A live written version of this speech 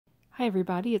Hi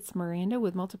everybody, it's Miranda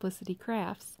with Multiplicity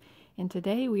Crafts, and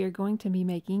today we are going to be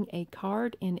making a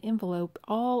card and envelope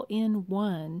all in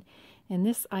one. And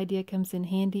this idea comes in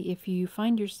handy if you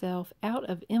find yourself out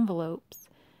of envelopes.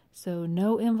 So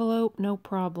no envelope, no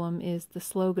problem is the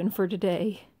slogan for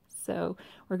today. So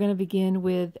we're going to begin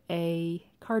with a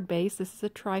card base. This is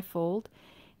a trifold,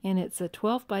 and it's a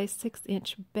 12 by 6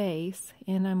 inch base,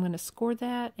 and I'm going to score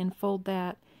that and fold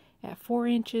that at 4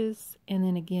 inches and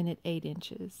then again at 8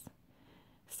 inches.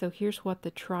 So here's what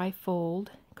the trifold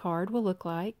card will look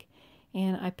like.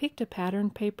 And I picked a pattern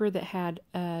paper that had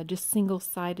just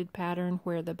single-sided pattern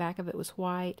where the back of it was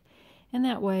white. And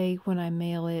that way when I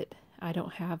mail it, I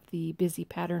don't have the busy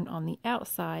pattern on the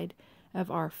outside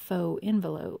of our faux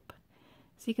envelope.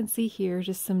 So you can see here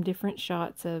just some different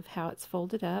shots of how it's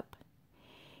folded up.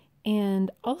 And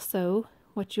also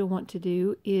what you'll want to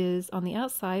do is on the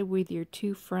outside with your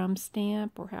to from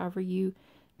stamp or however you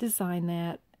design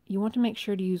that, you want to make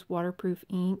sure to use waterproof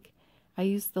ink. I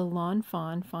use the Lawn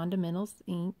Fawn Fundamentals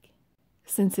ink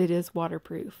since it is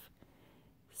waterproof.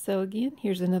 So again,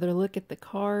 here's another look at the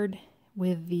card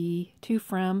with the to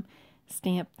from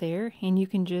stamp there, and you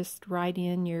can just write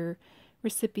in your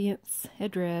recipient's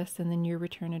address and then your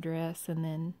return address, and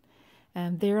then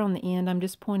there on the end I'm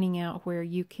just pointing out where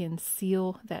you can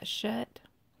seal that shut.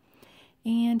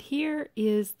 And here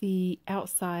is the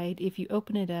outside if you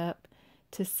open it up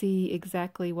to see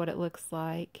exactly what it looks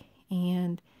like.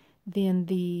 And then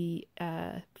the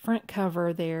front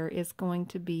cover there is going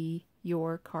to be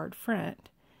your card front.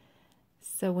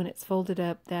 So when it's folded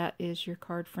up, that is your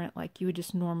card front like you would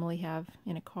just normally have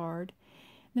in a card.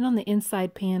 Then on the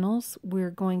inside panels, we're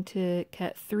going to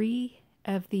cut 3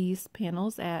 of these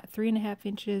panels at 3.5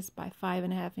 inches by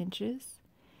 5.5 inches.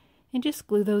 And just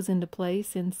glue those into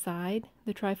place inside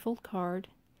the trifold card.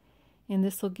 And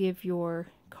this will give your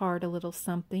card a little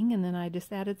something. And then I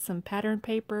just added some pattern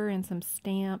paper and some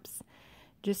stamps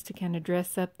just to kind of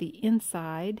dress up the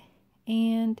inside.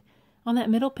 And on that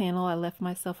middle panel I left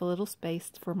myself a little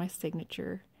space for my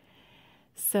signature.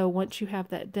 So once you have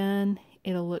that done,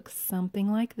 it'll look something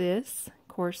like this. Of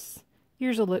course,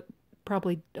 yours will look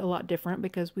probably a lot different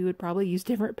because we would probably use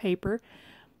different paper,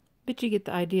 but you get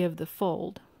the idea of the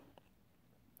fold.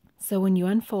 So when you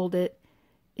unfold it,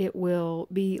 it will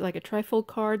be like a trifold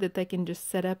card that they can just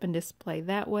set up and display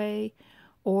that way,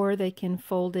 or they can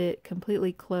fold it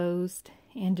completely closed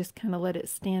and just kind of let it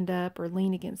stand up or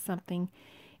lean against something,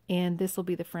 and this will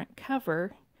be the front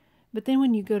cover. But then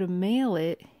when you go to mail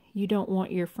it, you don't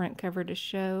want your front cover to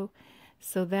show,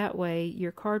 so that way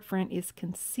your card front is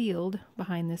concealed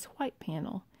behind this white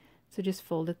panel. So just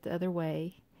fold it the other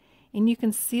way. And you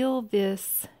can seal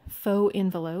this faux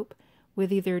envelope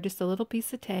with either just a little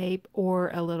piece of tape or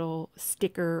a little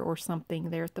sticker or something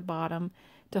there at the bottom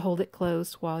to hold it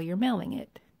closed while you're mailing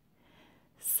it.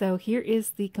 So here is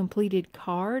the completed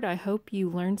card. I hope you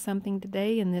learned something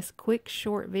today in this quick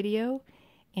short video,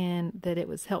 and that it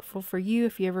was helpful for you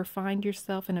if you ever find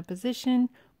yourself in a position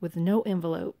with no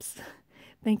envelopes.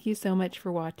 Thank you so much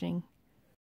for watching.